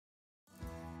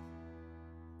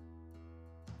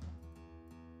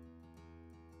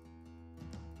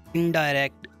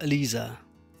Indirect ELISA.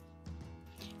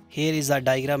 Here is a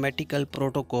diagrammatical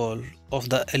protocol of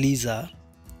the ELISA,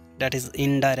 that is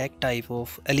indirect type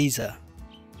of ELISA.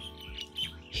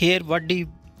 Here what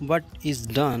is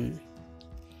done,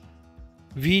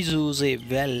 we use a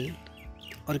well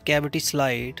or cavity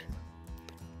slide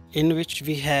in which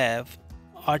we have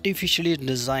artificially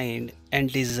designed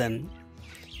antigen.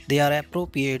 They are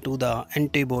appropriate to the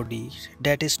antibody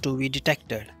that is to be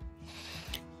detected,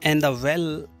 and the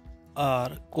well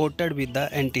are coated with the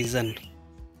antigen.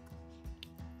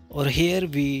 Or here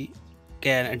we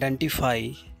can identify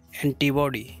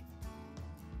antibody,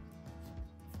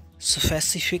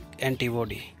 specific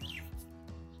antibody,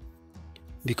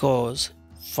 because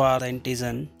for the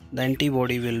antigen the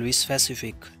antibody will be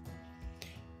specific.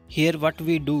 Here what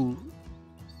we do,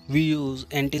 we use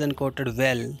antigen coated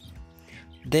well,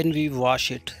 then we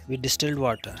wash it with distilled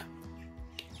water,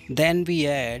 then we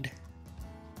add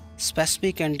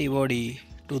specific antibody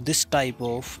to this type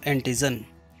of antigen.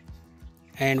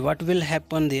 And what will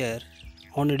happen there,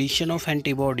 on addition of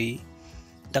antibody,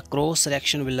 the cross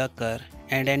reaction will occur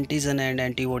and antigen and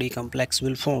antibody complex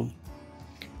will form.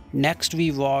 Next we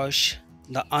wash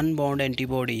the unbound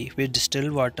antibody with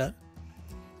distilled water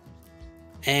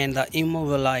and the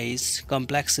immobilized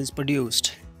complex is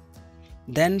produced.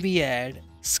 Then we add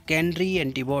secondary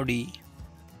antibody.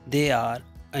 They are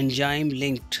enzyme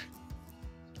linked.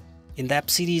 In the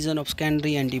Fc region of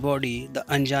secondary antibody, the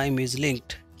enzyme is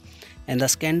linked and the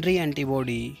secondary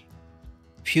antibody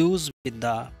fuse with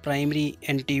the primary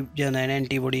antigen and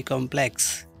antibody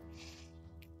complex.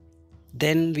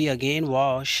 Then we again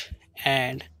wash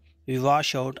and we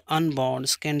wash out unbound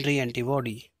secondary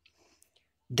antibody.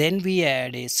 Then we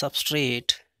add a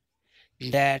substrate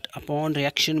that upon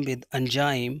reaction with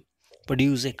enzyme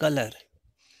produce a color,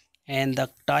 and the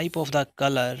type of the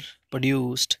color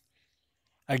produced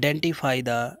identify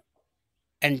the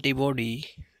antibody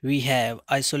we have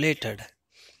isolated.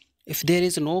 If there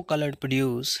is no color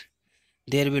produced,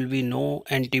 there will be no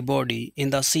antibody in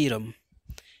the serum,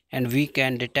 and we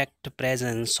can detect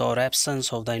presence or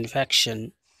absence of the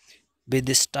infection with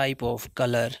this type of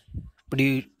color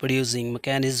producing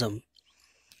mechanism.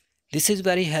 This is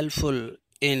very helpful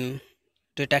in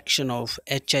detection of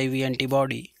HIV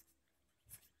antibody.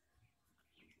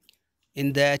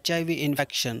 In the HIV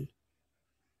infection,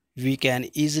 we can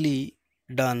easily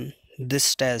done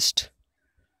this test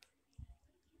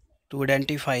to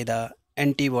identify the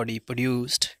antibody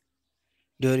produced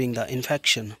during the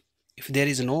infection. If there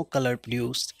is no color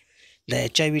produced, the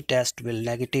HIV test will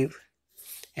negative,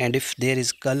 and if there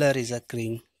is color is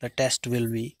occurring, the test will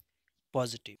be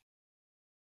positive.